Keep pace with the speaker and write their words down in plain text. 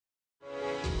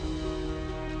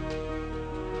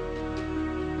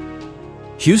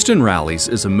Houston Rallies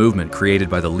is a movement created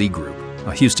by the Lee Group,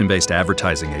 a Houston-based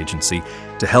advertising agency,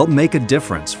 to help make a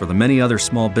difference for the many other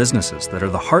small businesses that are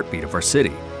the heartbeat of our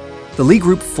city. The Lee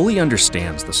Group fully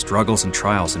understands the struggles and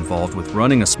trials involved with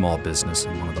running a small business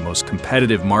in one of the most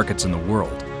competitive markets in the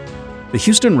world. The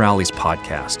Houston Rallies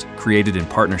podcast, created in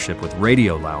partnership with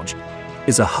Radio Lounge,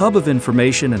 is a hub of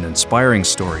information and inspiring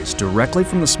stories directly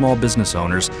from the small business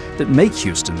owners that make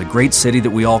Houston the great city that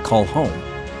we all call home.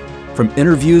 From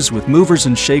interviews with movers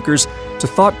and shakers to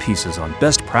thought pieces on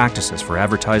best practices for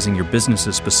advertising your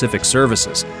business's specific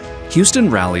services, Houston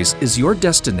Rallies is your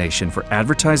destination for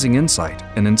advertising insight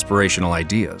and inspirational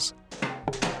ideas.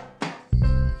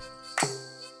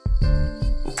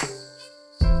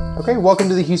 Okay, welcome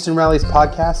to the Houston Rallies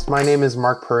podcast. My name is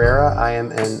Mark Pereira. I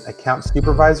am an account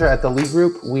supervisor at the Lee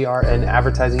Group. We are an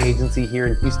advertising agency here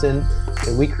in Houston,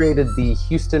 and we created the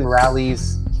Houston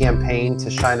Rallies campaign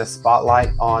to shine a spotlight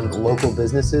on local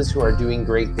businesses who are doing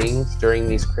great things during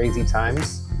these crazy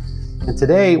times. And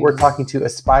today we're talking to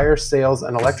Aspire Sales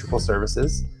and Electrical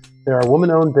Services. They're a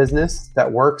woman-owned business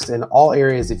that works in all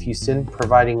areas of Houston,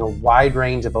 providing a wide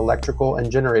range of electrical and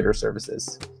generator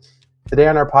services. Today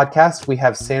on our podcast, we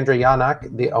have Sandra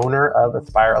Yanak, the owner of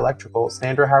Aspire Electrical.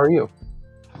 Sandra, how are you?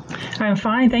 I'm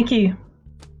fine, thank you.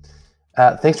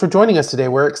 Thanks for joining us today.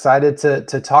 We're excited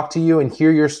to talk to you and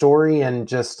hear your story and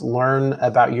just learn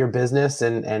about your business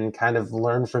and kind of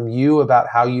learn from you about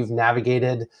how you've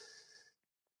navigated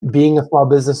being a small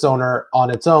business owner on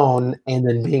its own and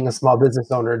then being a small business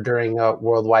owner during a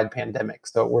worldwide pandemic.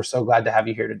 So we're so glad to have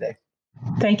you here today.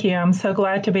 Thank you. I'm so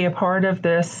glad to be a part of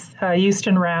this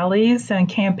Houston Rallies and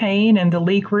campaign, and the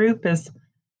Lee Group is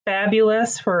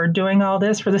fabulous for doing all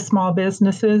this for the small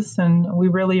businesses, and we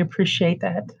really appreciate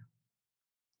that.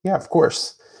 Yeah, of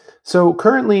course. So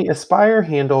currently, Aspire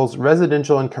handles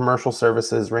residential and commercial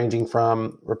services ranging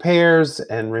from repairs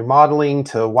and remodeling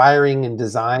to wiring and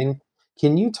design.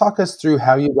 Can you talk us through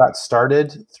how you got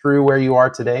started through where you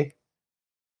are today?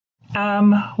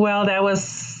 Well, that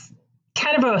was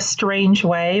kind of a strange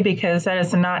way because that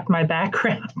is not my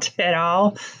background at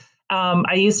all.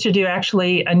 I used to do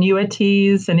actually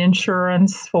annuities and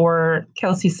insurance for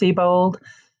Kelsey-Seybold.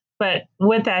 But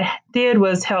what that did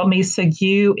was help me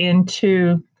segue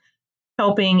into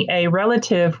helping a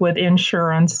relative with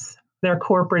insurance, their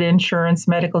corporate insurance,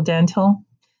 medical, dental.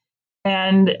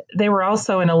 And they were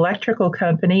also an electrical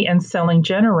company and selling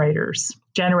generators,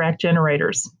 Generac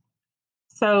generators.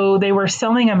 So they were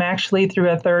selling them actually through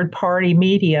a third-party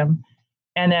medium.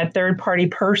 And that third-party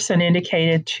person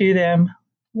indicated to them,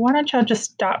 why don't y'all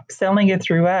just stop selling it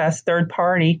through us,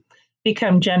 third-party,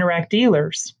 become Generac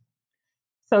dealers?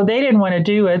 So they didn't want to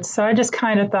do it. So I just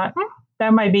kind of thought,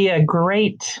 that might be a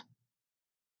great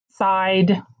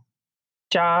side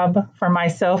job for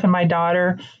myself and my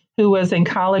daughter, who was in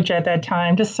college at that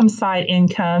time, just some side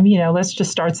income, let's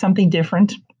just start something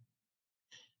different.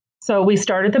 So we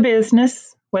started the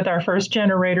business with our first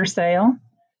generator sale,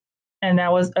 and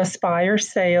that was Aspire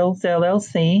Sales,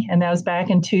 LLC, and that was back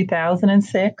in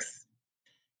 2006.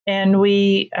 And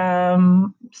we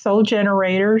sold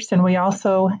generators, and we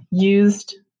also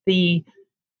used the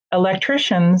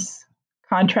electricians,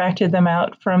 contracted them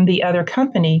out from the other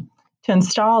company to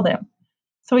install them.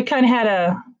 So we kind of had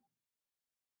a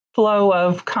flow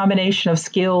of combination of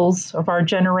skills of our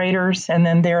generators and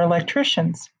then their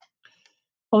electricians.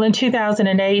 Well, in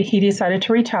 2008, he decided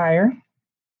to retire,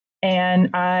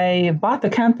 and I bought the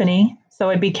company, so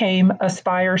it became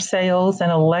Aspire Sales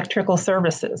and Electrical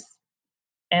Services.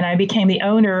 And I became the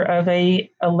owner of a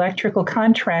electrical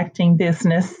contracting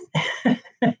business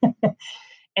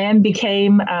and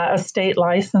became a state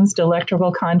licensed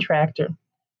electrical contractor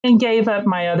and gave up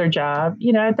my other job.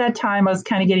 At that time, I was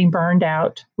kind of getting burned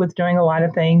out with doing a lot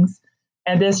of things.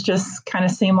 And this just kind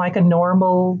of seemed like a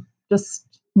normal, just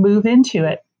move into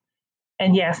it.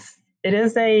 And yes, it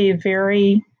is a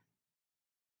very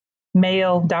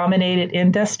male-dominated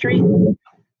industry,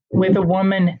 with a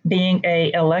woman being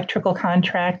a electrical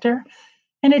contractor.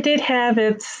 And it did have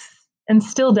its, and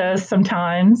still does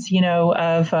sometimes,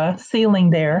 of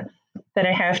ceiling there that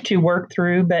I have to work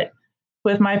through. But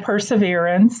with my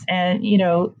perseverance and,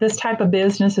 this type of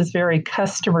business is very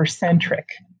customer centric.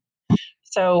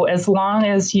 So as long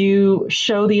as you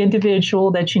show the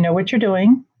individual that you know what you're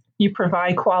doing, you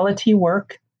provide quality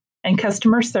work and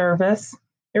customer service,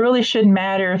 it really shouldn't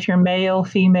matter if you're male,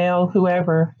 female,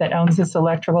 whoever that owns this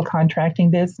electrical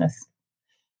contracting business.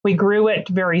 We grew it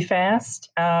very fast.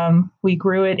 We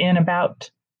grew it in about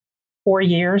 4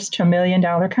 years to $1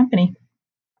 million company.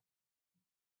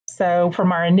 So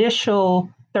from our initial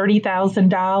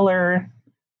 $30,000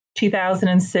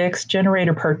 2006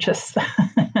 generator purchase.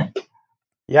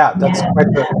 Yeah, that's Yeah.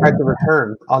 quite the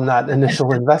return on that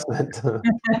initial investment.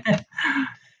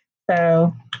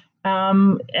 So,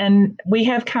 and we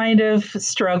have kind of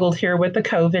struggled here with the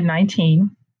COVID-19.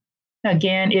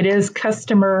 Again, it is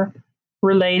customer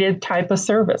related type of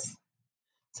service.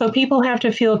 So people have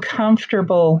to feel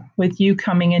comfortable with you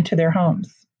coming into their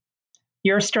homes.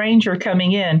 You're a stranger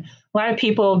coming in. A lot of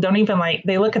people don't even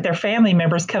they look at their family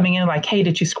members coming in like, hey,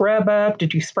 did you scrub up?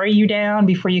 Did you spray you down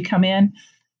before you come in?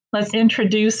 Let's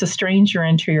introduce a stranger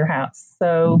into your house.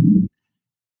 So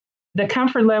the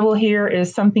comfort level here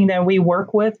is something that we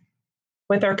work with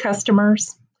our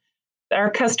customers.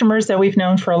 Our customers that we've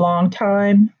known for a long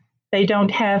time, they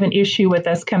don't have an issue with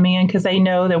us coming in because they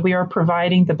know that we are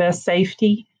providing the best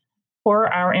safety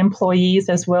for our employees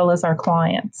as well as our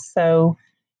clients. So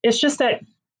it's just that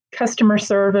customer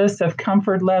service of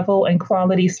comfort level and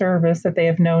quality service that they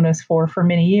have known us for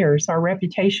many years. Our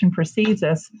reputation precedes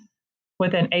us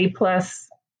with an A+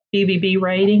 BBB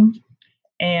rating,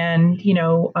 and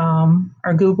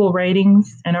our Google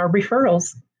ratings and our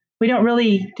referrals. We don't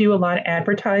really do a lot of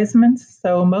advertisements,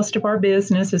 so most of our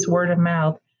business is word of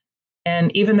mouth.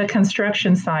 And even the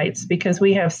construction sites, because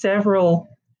we have several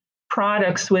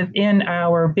products within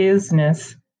our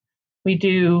business. We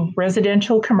do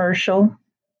residential, commercial.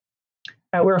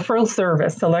 We're a full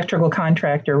service electrical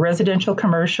contractor, residential,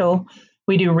 commercial.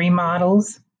 We do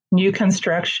remodels, new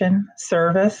construction,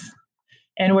 service,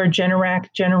 and we're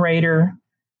Generac generator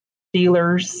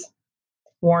dealers,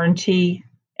 warranty,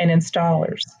 and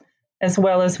installers, as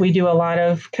well as we do a lot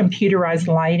of computerized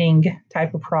lighting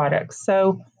type of products.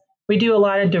 So we do a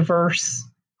lot of diverse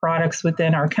products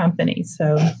within our company.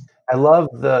 So I love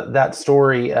that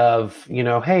story of,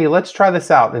 hey, let's try this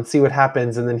out and see what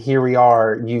happens. And then here we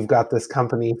are, you've got this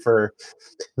company for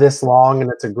this long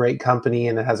and it's a great company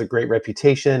and it has a great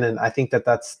reputation. And I think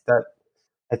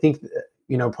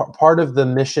part of the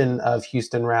mission of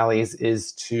Houston Rallies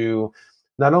is to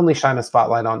not only shine a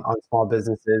spotlight on small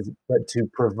businesses, but to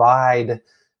provide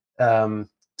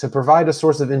a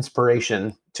source of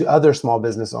inspiration to other small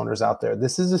business owners out there.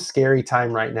 This is a scary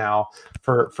time right now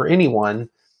for anyone.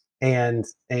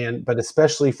 But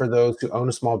especially for those who own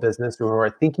a small business, who are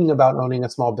thinking about owning a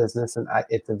small business, and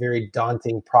it's a very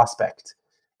daunting prospect.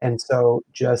 And so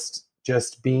just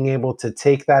being able to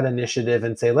take that initiative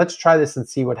and say, let's try this and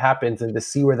see what happens, and to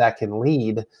see where that can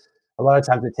lead. A lot of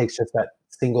times it takes just that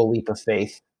single leap of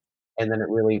faith, and then it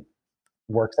really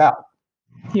works out.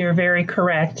 You're very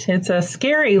correct. It's a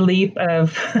scary leap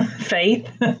of faith.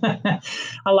 A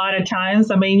lot of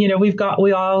times,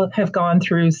 we all have gone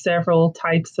through several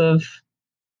types of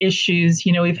issues.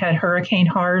 We've had Hurricane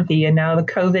Harvey and now the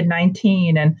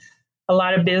COVID-19, and a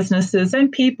lot of businesses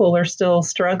and people are still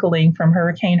struggling from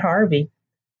Hurricane Harvey.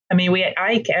 We had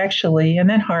Ike actually, and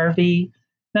then Harvey,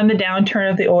 then the downturn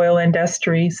of the oil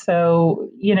industry. So,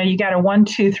 you got a 1,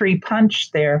 2, 3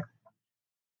 punch there.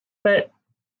 But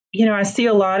I see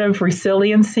a lot of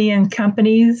resiliency in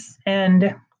companies,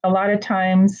 and a lot of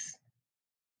times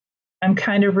I'm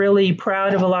kind of really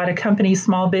proud of a lot of companies,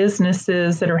 small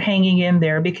businesses that are hanging in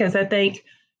there, because I think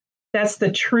that's the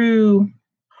true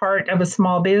heart of a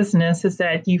small business, is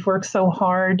that you've worked so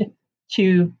hard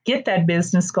to get that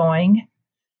business going.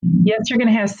 Yes, you're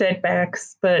going to have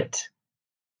setbacks, but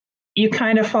you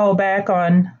kind of fall back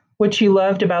on what you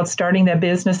loved about starting that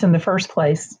business in the first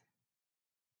place.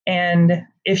 And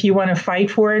if you want to fight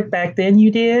for it, back then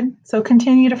you did, so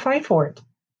continue to fight for it.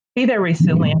 Be that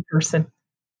resilient person.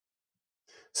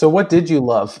 So what did you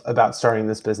love about starting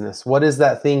this business? What is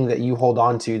that thing that you hold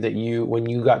on to that when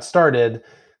you got started,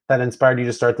 that inspired you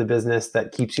to start the business,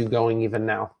 that keeps you going even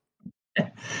now?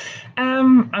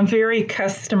 I'm very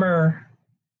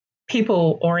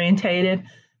people orientated.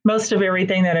 Most of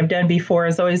everything that I've done before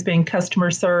has always been customer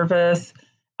service,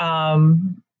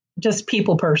 just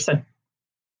people person.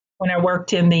 When I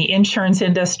worked in the insurance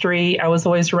industry, I was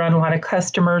always around a lot of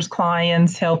customers,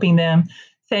 clients, helping them.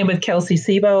 Same with Kelsey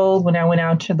Seybold when I went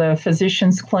out to the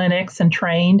physicians' clinics and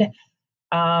trained.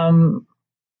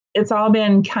 It's all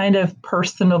been kind of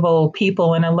personable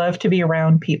people, and I love to be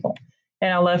around people,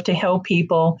 and I love to help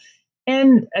people.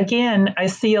 And again, I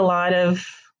see a lot of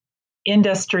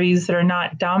industries that are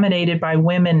not dominated by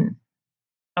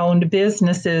women-owned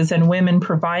businesses and women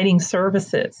providing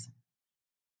services.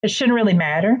 It shouldn't really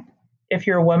matter if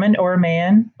you're a woman or a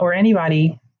man or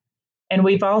anybody. And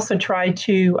we've also tried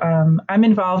to, I'm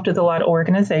involved with a lot of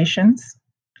organizations.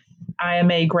 I am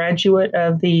a graduate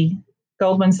of the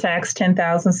Goldman Sachs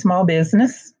 10,000 Small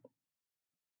Business.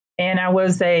 And I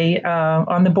was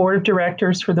on the board of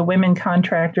directors for the Women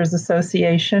Contractors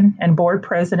Association and board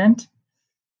president,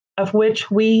 of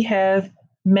which we have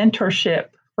mentorship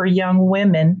for young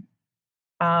women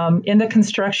in the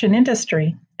construction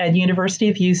industry at University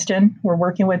of Houston. We're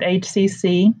working with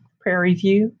HCC, Prairie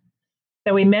View.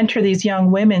 That we mentor these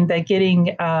young women that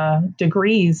getting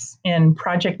degrees in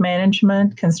project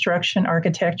management, construction,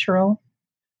 architectural.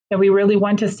 That we really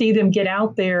want to see them get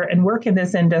out there and work in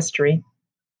this industry.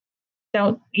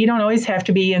 You don't always have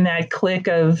to be in that clique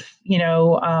of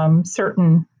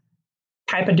certain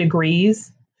type of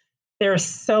degrees. There's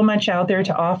so much out there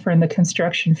to offer in the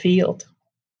construction field.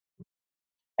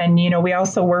 And we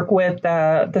also work with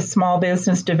the Small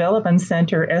Business Development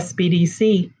Center,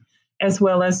 SBDC, as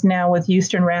well as now with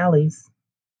Houston Rallies.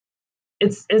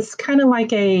 It's kind of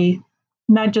like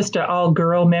not just an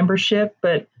all-girl membership,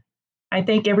 but I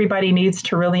think everybody needs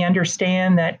to really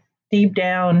understand that deep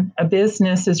down, a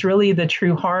business is really the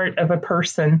true heart of a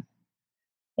person.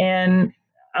 And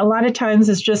a lot of times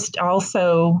it's just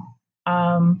also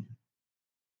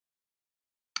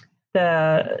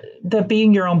the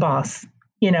being your own boss.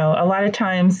 A lot of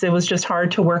times it was just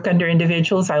hard to work under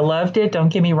individuals. I loved it. Don't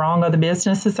get me wrong, other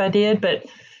businesses I did. But,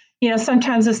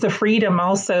 sometimes it's the freedom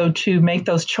also to make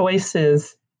those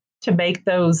choices, to make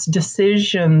those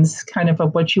decisions kind of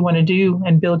what you want to do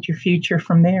and build your future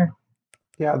from there.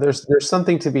 Yeah, there's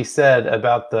something to be said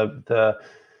about the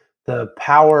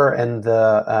power and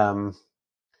the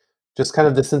just kind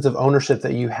of the sense of ownership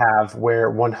that you have,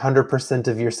 where 100%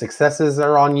 of your successes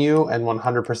are on you and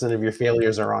 100% of your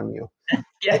failures are on you.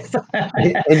 Yes.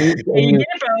 You get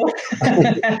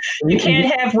both. You can't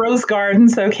have rose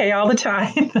gardens, all the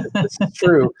time. It's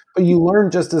true. But you learn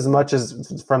just as much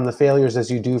as from the failures as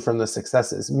you do from the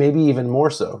successes, maybe even more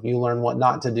so. You learn what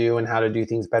not to do and how to do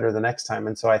things better the next time.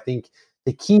 And so I think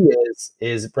the key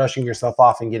is brushing yourself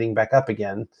off and getting back up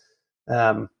again.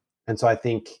 And so I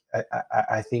think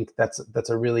that's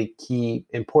a really key,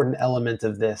 important element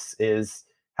of this, is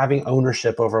having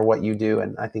ownership over what you do.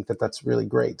 And I think that's really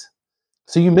great.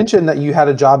 So you mentioned that you had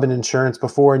a job in insurance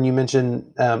before, and you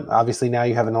mentioned obviously now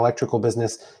you have an electrical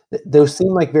business. Those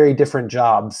seem like very different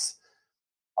jobs.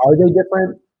 Are they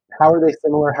different? How are they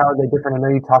similar? How are they different? I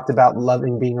know you talked about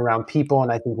loving being around people,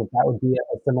 and I think that would be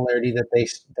a similarity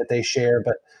that they share.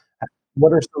 But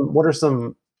what are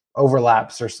some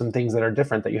overlaps or some things that are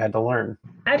different that you had to learn?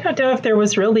 I don't know if there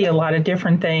was really a lot of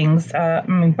different things.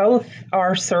 Both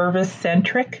are service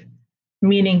centric,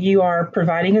 meaning you are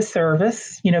providing a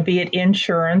service, be it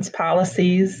insurance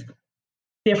policies,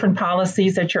 different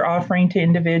policies that you're offering to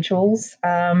individuals.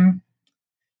 And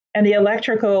the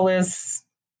electrical is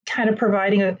kind of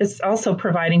it's also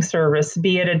providing service,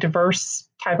 be it a diverse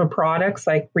type of products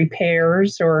like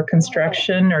repairs or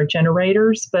construction or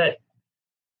generators. But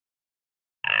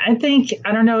I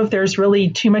don't know if there's really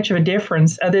too much of a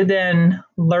difference other than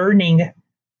learning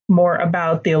more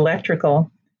about the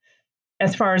electrical.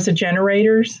 As far as the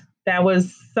generators, that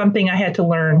was something I had to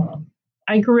learn.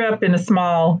 I grew up in a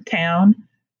small town.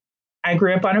 I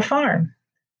grew up on a farm.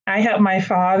 I helped my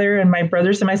father and my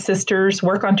brothers and my sisters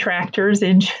work on tractors,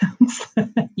 engines,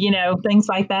 things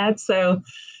like that. So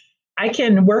I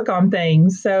can work on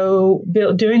things. So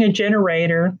doing a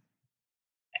generator,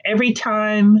 every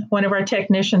time one of our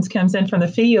technicians comes in from the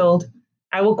field,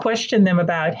 I will question them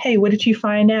about, hey, what did you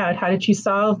find out? How did you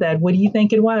solve that? What do you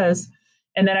think it was?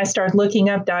 And then I start looking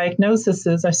up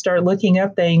diagnoses. I start looking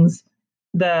up things,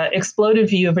 the explosive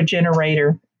view of a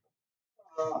generator,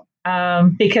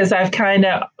 because I've kind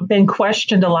of been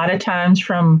questioned a lot of times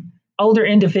from older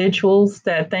individuals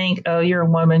that think, oh, you're a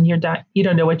woman, you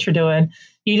don't know what you're doing.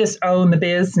 You just own the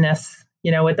business,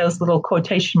 with those little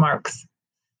quotation marks.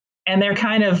 And they're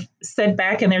kind of set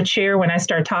back in their chair when I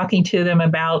start talking to them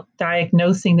about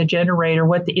diagnosing the generator,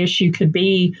 what the issue could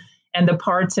be, and the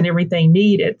parts and everything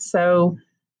needed. So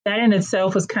that in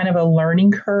itself was kind of a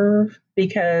learning curve,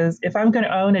 because if I'm going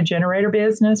to own a generator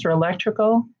business or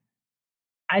electrical,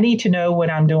 I need to know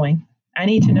what I'm doing. I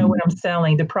need to know what I'm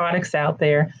selling, the products out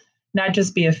there, not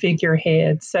just be a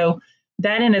figurehead. So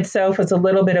that in itself was a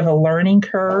little bit of a learning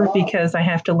curve, because I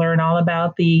have to learn all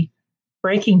about the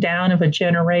breaking down of a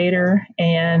generator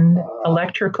and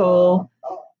electrical.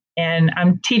 And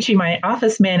I'm teaching my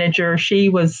office manager.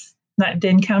 She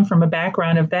didn't come from a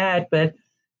background of that, but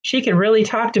she can really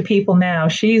talk to people now.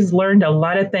 She's learned a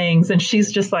lot of things. And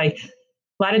she's just like,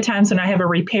 a lot of times when I have a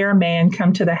repairman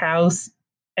come to the house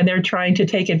and they're trying to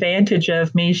take advantage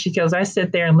of me, she goes, I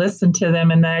sit there and listen to them.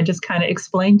 And then I just kind of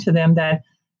explain to them that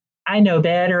I know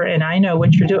better and I know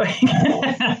what you're doing.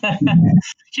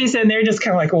 She said they're just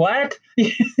kind of like, what?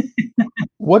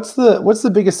 What's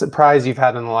the biggest surprise you've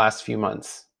had in the last few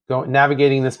months?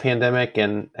 Navigating this pandemic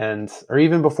and or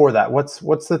even before that, what's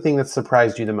the thing that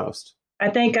surprised you the most? I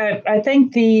think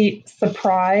the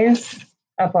surprise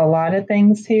of a lot of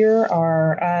things here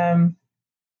are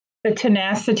the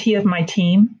tenacity of my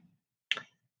team,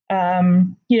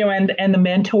 and the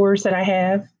mentors that I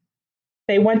have.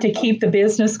 They want to keep the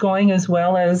business going as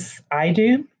well as I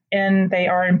do, and they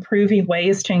are improving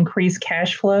ways to increase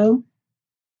cash flow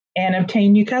and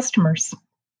obtain new customers.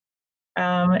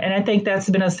 And I think that's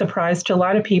been a surprise to a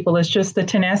lot of people, is just the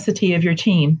tenacity of your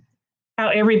team, how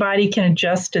everybody can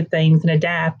adjust to things and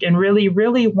adapt and really,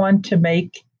 really want to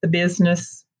make the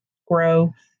business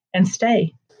grow and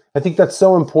stay. I think that's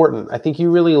so important. I think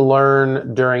you really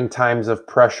learn during times of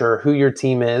pressure who your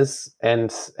team is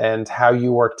and how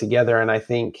you work together. And I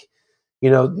think,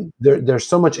 there's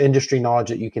so much industry knowledge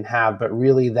that you can have, but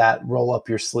really that roll up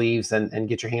your sleeves and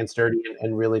get your hands dirty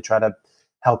and really try to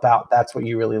help out. That's what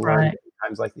you really learn in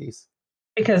times like these.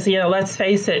 Because, let's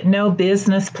face it, no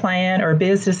business plan or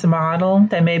business model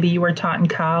that maybe you were taught in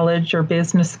college or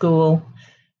business school,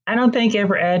 I don't think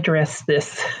ever addressed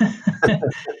this.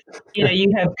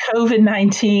 You have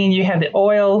COVID-19, you have the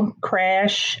oil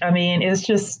crash. I mean, it's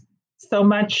just so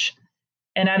much.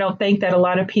 And I don't think that a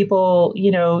lot of people,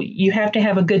 you have to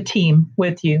have a good team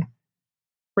with you,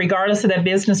 regardless of that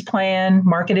business plan,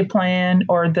 marketing plan,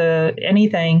 or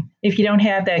anything. If you don't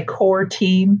have that core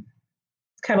team,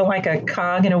 it's kind of like a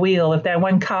cog in a wheel. If that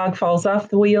one cog falls off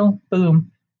the wheel,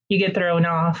 boom, you get thrown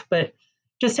off. But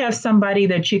just have somebody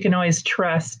that you can always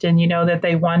trust, and that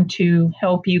they want to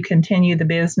help you continue the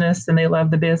business and they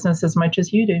love the business as much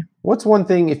as you do. What's one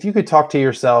thing, if you could talk to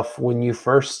yourself when you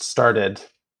first started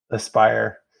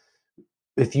Aspire,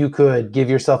 if you could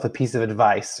give yourself a piece of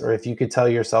advice, or if you could tell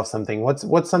yourself something,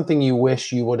 what's something you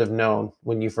wish you would have known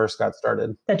when you first got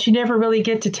started? That you never really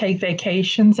get to take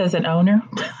vacations as an owner.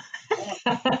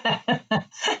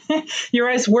 You're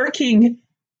always working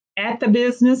at the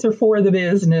business or for the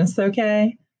business.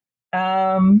 Okay.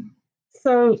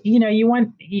 So,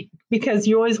 because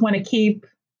you always want to keep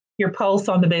your pulse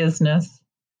on the business.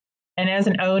 And as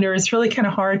an owner, it's really kind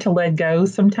of hard to let go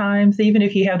sometimes, even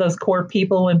if you have those core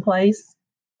people in place.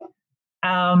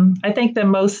 I think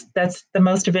that's the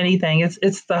most of anything.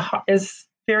 It's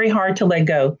very hard to let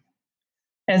go.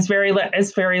 And it's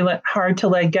very hard to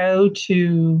let go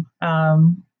to,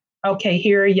 okay,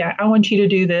 here, yeah, I want you to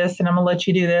do this and I'm going to let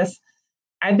you do this.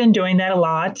 I've been doing that a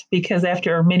lot because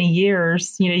after many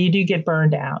years, you do get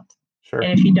burned out. Sure.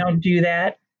 And if you don't do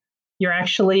that, you're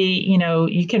actually,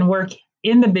 you can work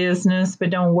in the business,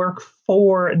 but don't work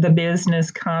for the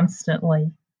business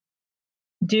constantly.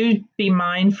 Do be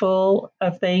mindful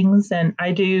of things. And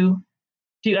I do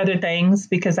other things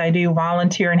because I do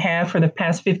volunteer and have for the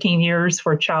past 15 years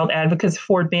for Child Advocates of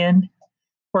Fort Bend,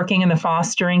 working in the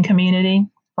fostering community,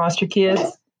 foster kids,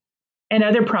 and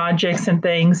other projects and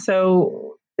things.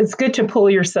 So it's good to pull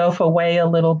yourself away a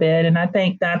little bit. And I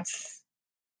think that's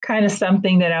kind of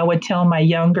something that I would tell my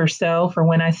younger self, or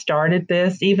when I started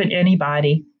this, even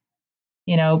anybody,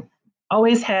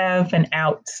 always have an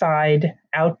outside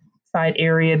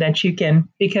area that you can,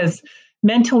 because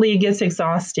mentally it gets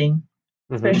exhausting,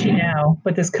 especially now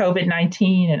with this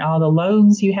COVID-19 and all the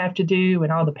loans you have to do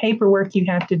and all the paperwork you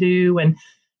have to do and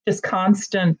just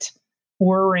constant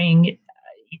worrying.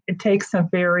 It takes a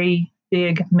very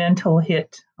big mental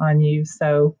hit on you.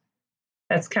 So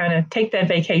that's kind of take that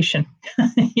vacation,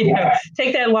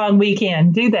 take that long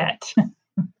weekend, do that.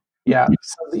 Yeah.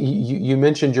 So you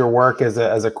mentioned your work as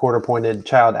a court-appointed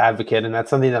child advocate, and that's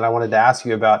something that I wanted to ask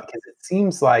you about, because it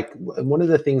seems like one of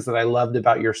the things that I loved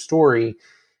about your story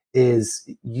is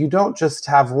you don't just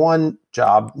have one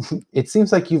job. It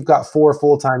seems like you've got 4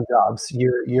 full-time jobs.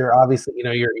 You're obviously,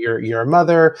 you're a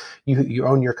mother, you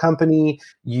own your company,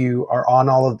 you are on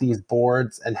all of these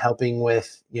boards and helping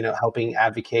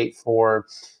advocate for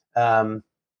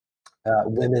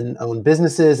women-owned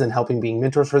businesses and helping being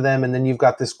mentors for them. And then you've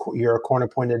got you're a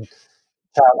court-appointed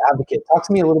child advocate. Talk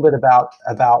to me a little bit about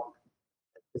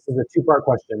this is a 2-part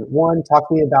question. 1, talk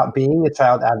to me about being a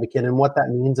child advocate and what that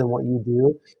means and what you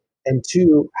do. And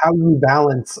 2, how you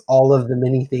balance all of the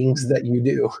many things that you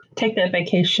do. Take that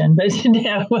vacation, but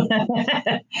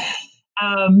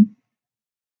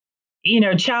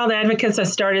child advocates, I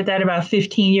started that about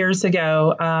 15 years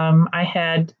ago. I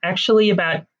had actually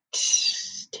about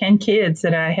 10 kids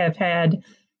that I have had.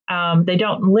 They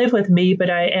don't live with me,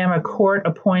 but I am a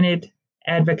court-appointed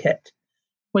advocate,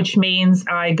 which means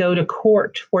I go to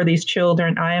court for these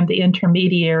children. I am the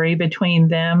intermediary between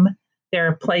them,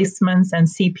 their placements, and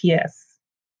CPS.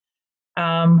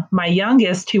 My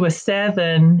youngest, who was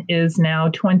 7, is now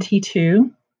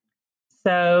 22.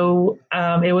 So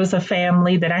it was a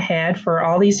family that I had for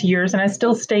all these years, and I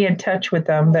still stay in touch with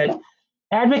them. But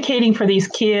advocating for these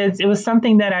kids, it was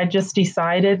something that I just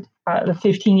decided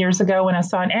 15 years ago when I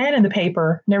saw an ad in the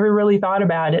paper. Never really thought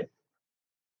about it.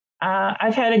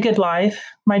 I've had a good life.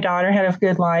 My daughter had a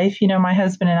good life. My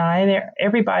husband and I,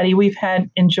 everybody, we've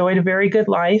enjoyed a very good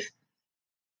life.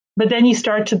 But then you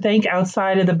start to think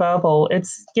outside of the bubble.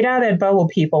 It's get out of that bubble,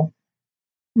 people.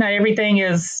 Not everything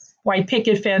is white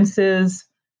picket fences.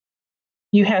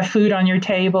 You have food on your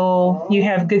table. You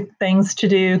have good things to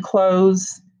do,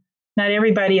 clothes. Not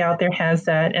everybody out there has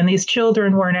that. And these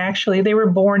children they were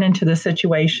born into the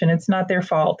situation. It's not their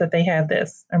fault that they had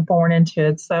this and born into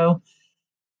it. So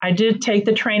I did take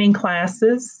the training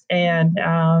classes, and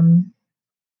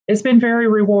it's been very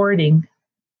rewarding.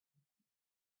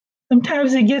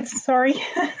 Sometimes it gets, sometimes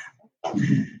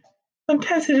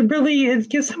it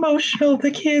gets emotional,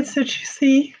 the kids that you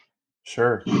see.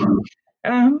 Sure.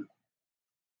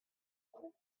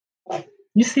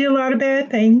 You see a lot of bad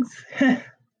things.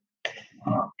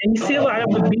 And you see a lot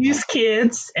of abused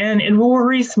kids, and it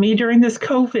worries me during this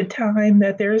COVID time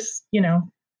that there's,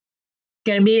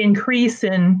 going to be an increase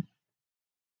in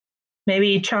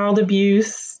maybe child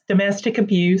abuse, domestic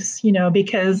abuse,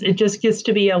 because it just gets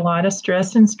to be a lot of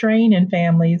stress and strain in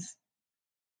families.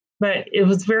 But it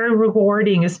was very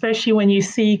rewarding, especially when you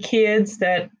see kids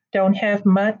that don't have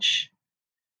much.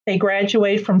 They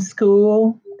graduate from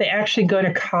school. They actually go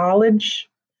to college.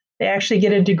 They actually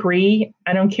get a degree.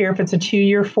 I don't care if it's a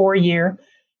 2-year, 4-year,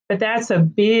 but that's a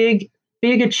big,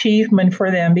 big achievement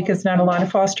for them because not a lot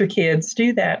of foster kids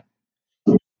do that.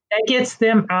 That gets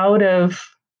them out of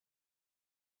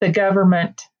the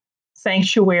government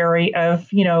sanctuary of,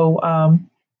 on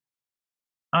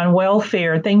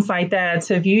welfare, things like that.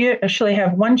 So if you actually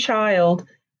have one child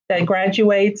that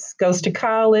graduates, goes to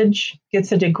college,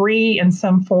 gets a degree in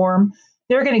some form,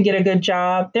 they're going to get a good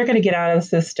job. They're going to get out of the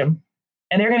system,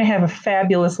 and they're going to have a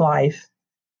fabulous life.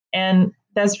 And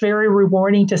that's very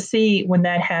rewarding to see when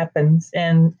that happens.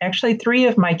 And actually 3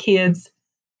 of my kids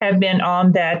have been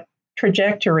on that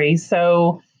trajectory.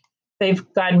 So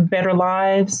they've gotten better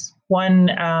lives. One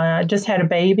just had a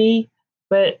baby,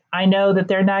 but I know that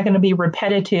they're not going to be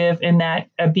repetitive in that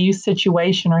abuse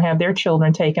situation or have their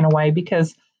children taken away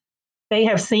because they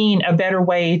have seen a better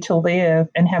way to live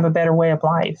and have a better way of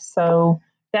life. So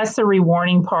that's the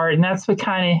rewarding part. And that's what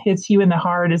kind of hits you in the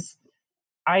heart is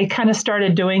I kind of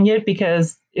started doing it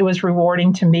because it was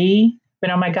rewarding to me. But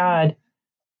oh my God,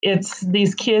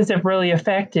 these kids have really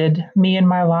affected me in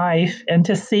my life. And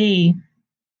to see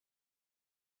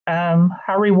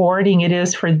how rewarding it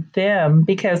is for them,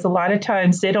 because a lot of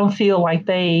times they don't feel like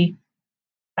they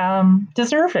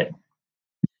deserve it.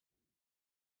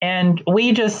 And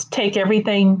we just take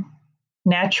everything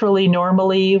naturally,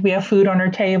 normally. We have food on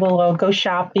our table, we'll go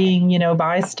shopping,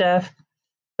 buy stuff.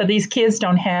 But these kids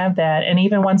don't have that. And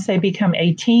even once they become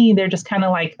 18, they're just kind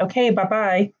of like, okay,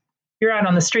 bye-bye. You're out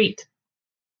on the street.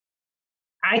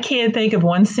 I can't think of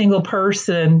one single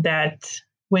person that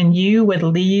when you would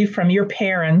leave from your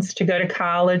parents to go to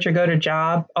college or go to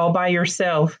job all by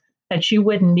yourself, that you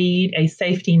wouldn't need a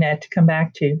safety net to come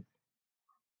back to.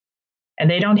 And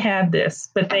they don't have this,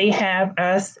 but they have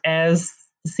us as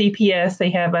CPS, they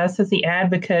have us as the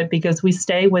advocate because we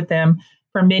stay with them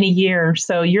for many years.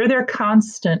 So you're their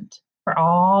constant for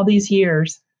all these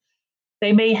years.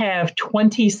 They may have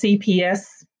 20 CPS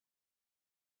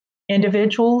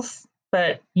individuals,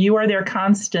 but you are their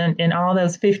constant in all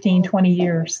those 15, 20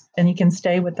 years, and you can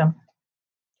stay with them.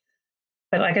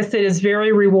 But like I said, it's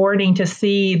very rewarding to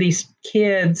see these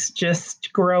kids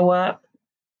just grow up,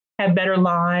 have better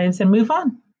lives, and move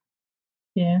on.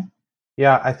 Yeah.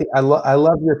 Yeah, I think I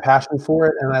love your passion for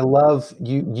it, and I love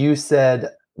you said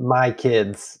my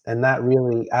kids, and that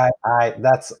really I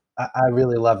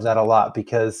really love that a lot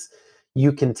because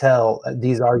you can tell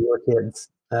these are your kids.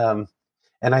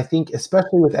 And I think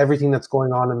especially with everything that's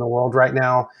going on in the world right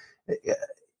now,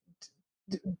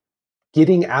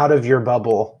 getting out of your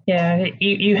bubble. Yeah,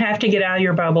 you have to get out of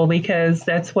your bubble because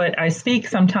that's what I speak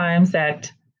sometimes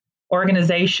at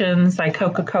organizations like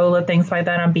Coca-Cola, things like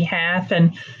that on behalf.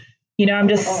 And, I'm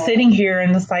just sitting here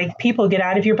and it's like, people get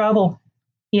out of your bubble.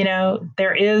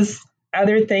 There is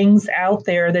other things out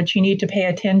there that you need to pay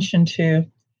attention to.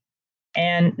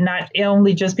 And not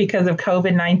only just because of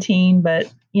COVID-19,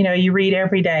 but, you read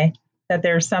every day that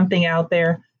there's something out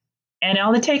there. And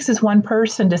all it takes is one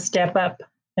person to step up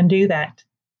and do that.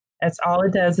 That's all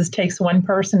it does is takes one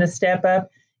person to step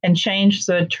up and change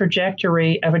the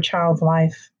trajectory of a child's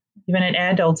life, even an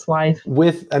adult's life.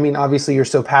 Obviously you're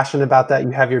so passionate about that.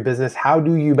 You have your business. How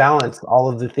do you balance all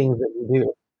of the things that you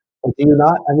do? Do you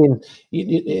not?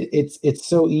 It's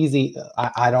so easy.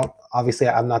 I don't, obviously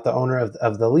I'm not the owner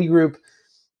of the Lee Group,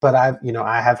 but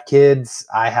I have kids,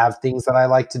 I have things that I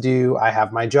like to do, I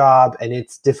have my job, and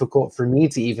it's difficult for me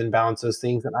to even balance those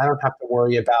things. And I don't have to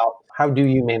worry about, how do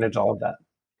you manage all of that?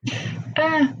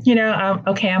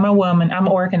 Okay, I'm a woman. I'm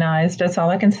organized. That's all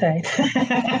I can say.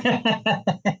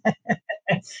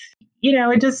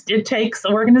 It takes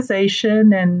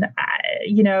organization, and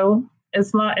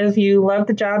as long as you love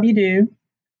the job you do,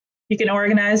 you can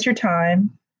organize your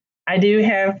time. I do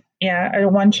have,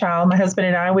 one child. My husband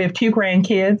and I, we have two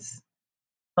grandkids,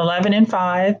 11 and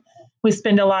 5. We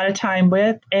spend a lot of time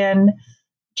with, and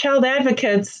child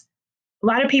advocates. A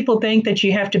lot of people think that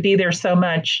you have to be there so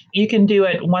much. You can do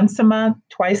it once a month,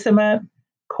 twice a month,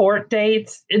 court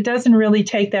dates. It doesn't really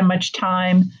take that much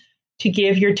time to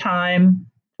give your time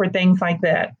for things like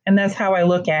that. And that's how I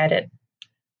look at it.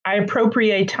 I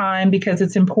appropriate time because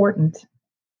it's important.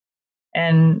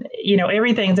 And,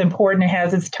 everything's important. It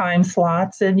has its time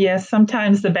slots. And yes,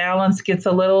 sometimes the balance gets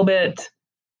a little bit,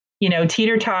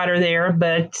 teeter-totter there,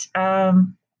 but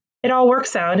it all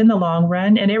works out in the long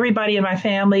run. And everybody in my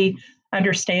family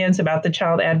understands about the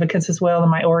child advocates as well in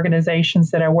my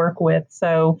organizations that I work with.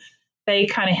 So they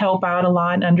kind of help out a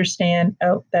lot and understand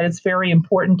that it's very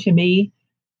important to me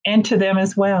and to them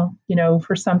as well,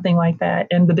 for something like that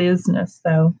in the business.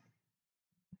 So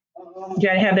you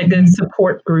got to have that good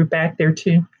support group back there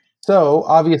too. So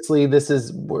obviously this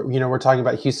is, we're talking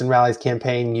about Houston Rallies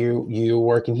campaign. You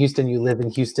work in Houston, you live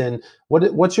in Houston.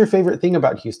 What's your favorite thing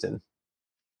about Houston?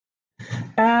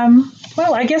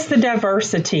 Well, I guess the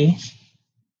diversity.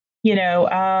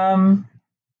 The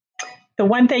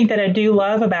one thing that I do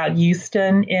love about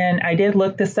Houston, and I did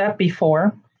look this up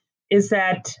before, is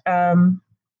that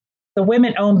the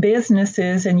women-owned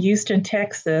businesses in Houston,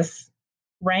 Texas,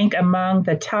 rank among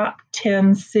the top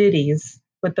 10 cities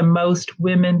with the most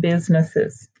women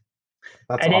businesses.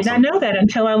 That's I did awesome. not know that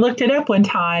until I looked it up one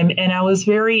time, and I was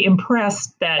very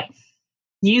impressed that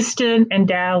Houston and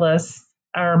Dallas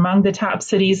are among the top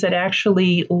cities that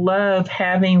actually love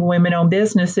having women-owned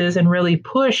businesses and really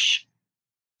push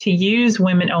to use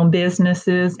women-owned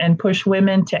businesses and push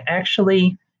women to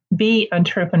actually be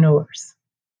entrepreneurs.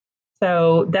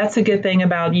 So that's a good thing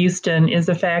about Houston, is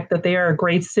the fact that they are a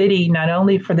great city, not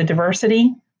only for the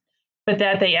diversity, but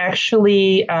that they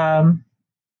actually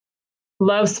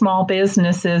love small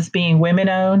businesses being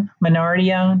women-owned,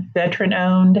 minority-owned,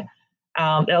 veteran-owned,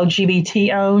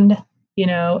 LGBT-owned,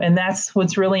 and that's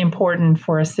what's really important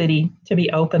for a city to be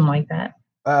open like that.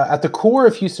 At the core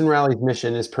of Houston Rally's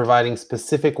mission is providing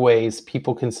specific ways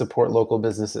people can support local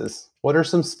businesses. What are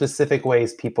some specific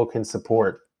ways people can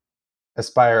support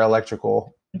Aspire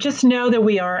Electrical? Just know that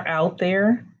we are out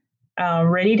there,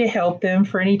 ready to help them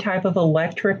for any type of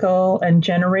electrical and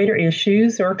generator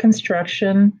issues or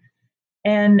construction.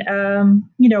 And,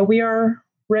 we are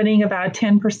running about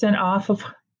 10% off of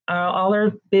all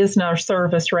our business, our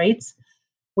service rates.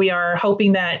 We are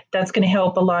hoping that that's going to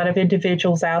help a lot of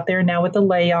individuals out there now with the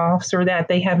layoffs, or that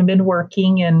they haven't been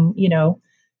working. And,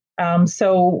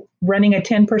 so running a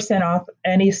 10% off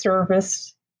any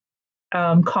service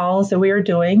calls that we are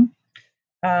doing.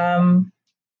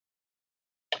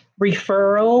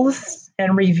 Referrals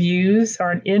and reviews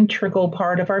are an integral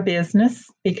part of our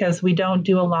business because we don't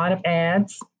do a lot of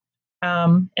ads.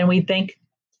 And we thank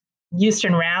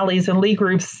Houston Rallies and League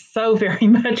Groups so very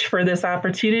much for this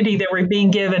opportunity that we're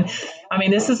being given. I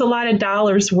mean, this is a lot of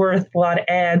dollars worth, a lot of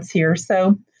ads here.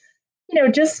 So,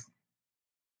 just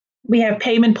we have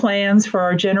payment plans for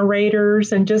our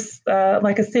generators, and just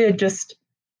like I said, just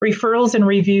referrals and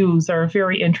reviews are a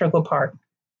very integral part.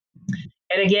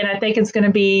 And again, I think it's going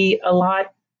to be a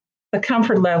lot, the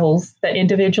comfort levels that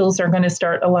individuals are going to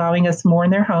start allowing us more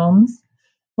in their homes.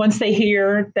 Once they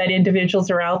hear that individuals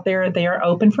are out there, they are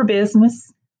open for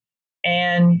business.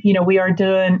 And, we are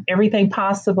doing everything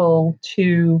possible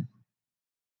to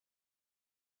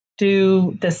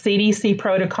do the CDC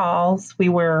protocols. We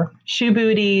wear shoe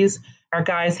booties. Our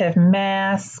guys have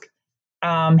masks,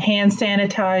 hand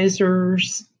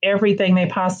sanitizers, everything they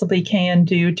possibly can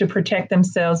do to protect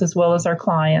themselves as well as our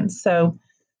clients. So,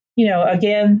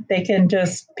 again, they can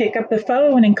just pick up the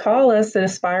phone and call us at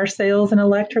Aspire Sales and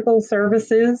Electrical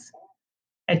Services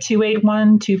at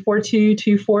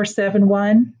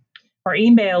 281-242-2471, or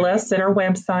email us at our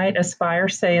website,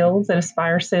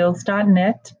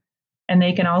 aspiresales@aspiresales.net. And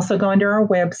they can also go into our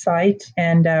website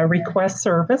and request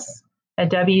service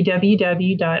at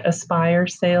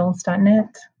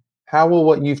www.aspiresales.net. How will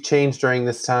what you've changed during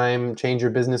this time change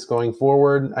your business going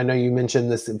forward? I know you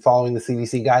mentioned this following the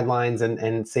CDC guidelines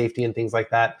and safety and things like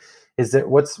that. Is there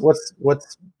what's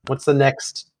the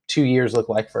next 2 years look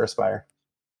like for Aspire?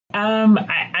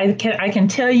 I can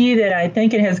tell you that I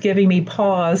think it has given me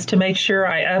pause to make sure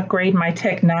I upgrade my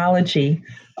technology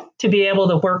to be able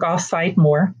to work off-site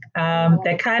more.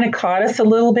 That kind of caught us a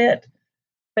little bit,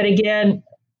 but again,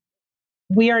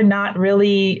 we are not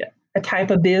really a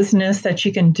type of business that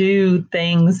you can do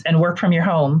things and work from your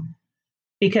home,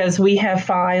 because we have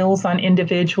files on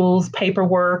individuals,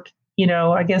 paperwork.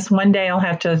 I guess one day I'll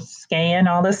have to scan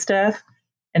all this stuff,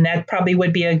 and that probably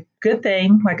would be a good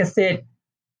thing. Like I said,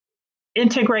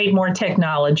 integrate more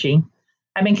technology.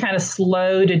 I've been kind of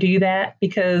slow to do that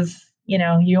because,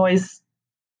 you always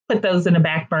put those in a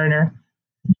back burner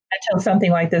until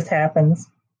something like this happens.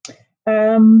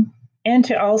 And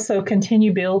to also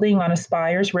continue building on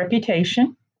Aspire's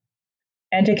reputation,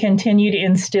 and to continue to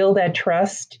instill that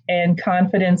trust and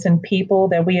confidence in people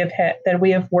that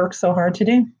we have worked so hard to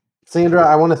do. Sandra,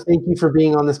 I want to thank you for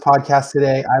being on this podcast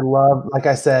today. I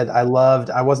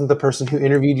wasn't the person who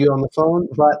interviewed you on the phone,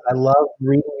 but I loved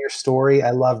reading your story. I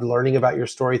loved learning about your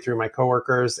story through my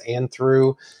coworkers and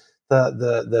through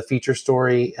the feature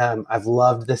story. I've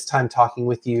loved this time talking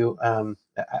with you.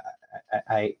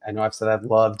 I know I've said I've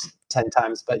loved 10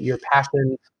 times, but your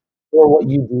passion for what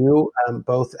you do,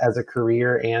 both as a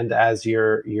career and as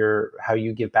your how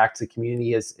you give back to the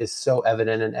community is so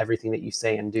evident in everything that you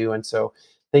say and do. And so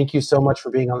thank you so much for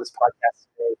being on this podcast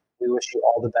today. We wish you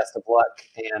all the best of luck,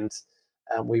 and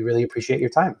we really appreciate your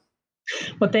time.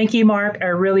 Well, thank you, Mark. I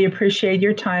really appreciate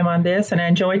your time on this, and I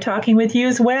enjoy talking with you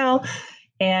as well.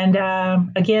 And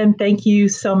again, thank you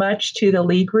so much to the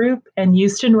Lee Group and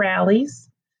Houston Rallies.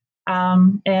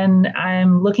 And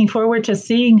I'm looking forward to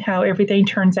seeing how everything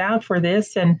turns out for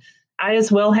this. And I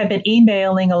as well have been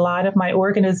emailing a lot of my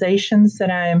organizations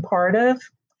that I am part of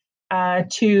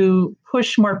to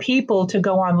push more people to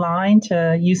go online to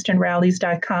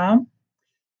HoustonRallies.com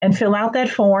and fill out that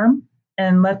form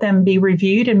and let them be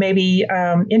reviewed and maybe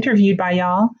interviewed by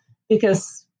y'all,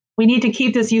 because we need to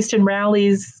keep this Houston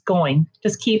Rallies going.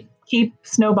 Just keep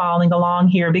snowballing along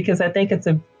here, because I think it's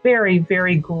a very,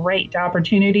 very great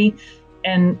opportunity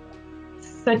and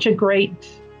such a great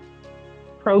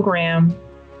program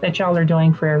that y'all are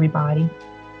doing for everybody.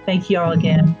 Thank you all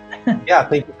again. Yeah,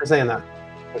 thank you for saying that.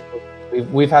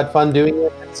 We've had fun doing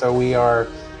it, and so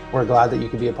we're glad that you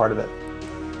could be a part of it.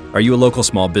 Are you a local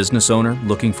small business owner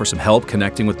looking for some help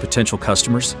connecting with potential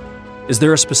customers? Is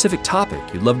there a specific topic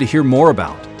you'd love to hear more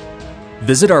about?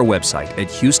 Visit our website at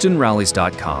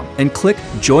HoustonRallies.com and click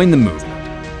Join the Movement.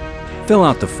 Fill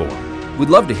out the form. We'd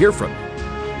love to hear from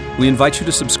you. We invite you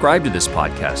to subscribe to this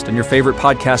podcast on your favorite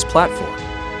podcast platform.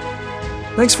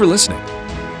 Thanks for listening.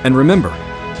 And remember,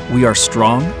 we are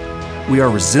strong, we are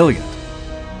resilient,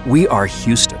 we are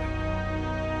Houston.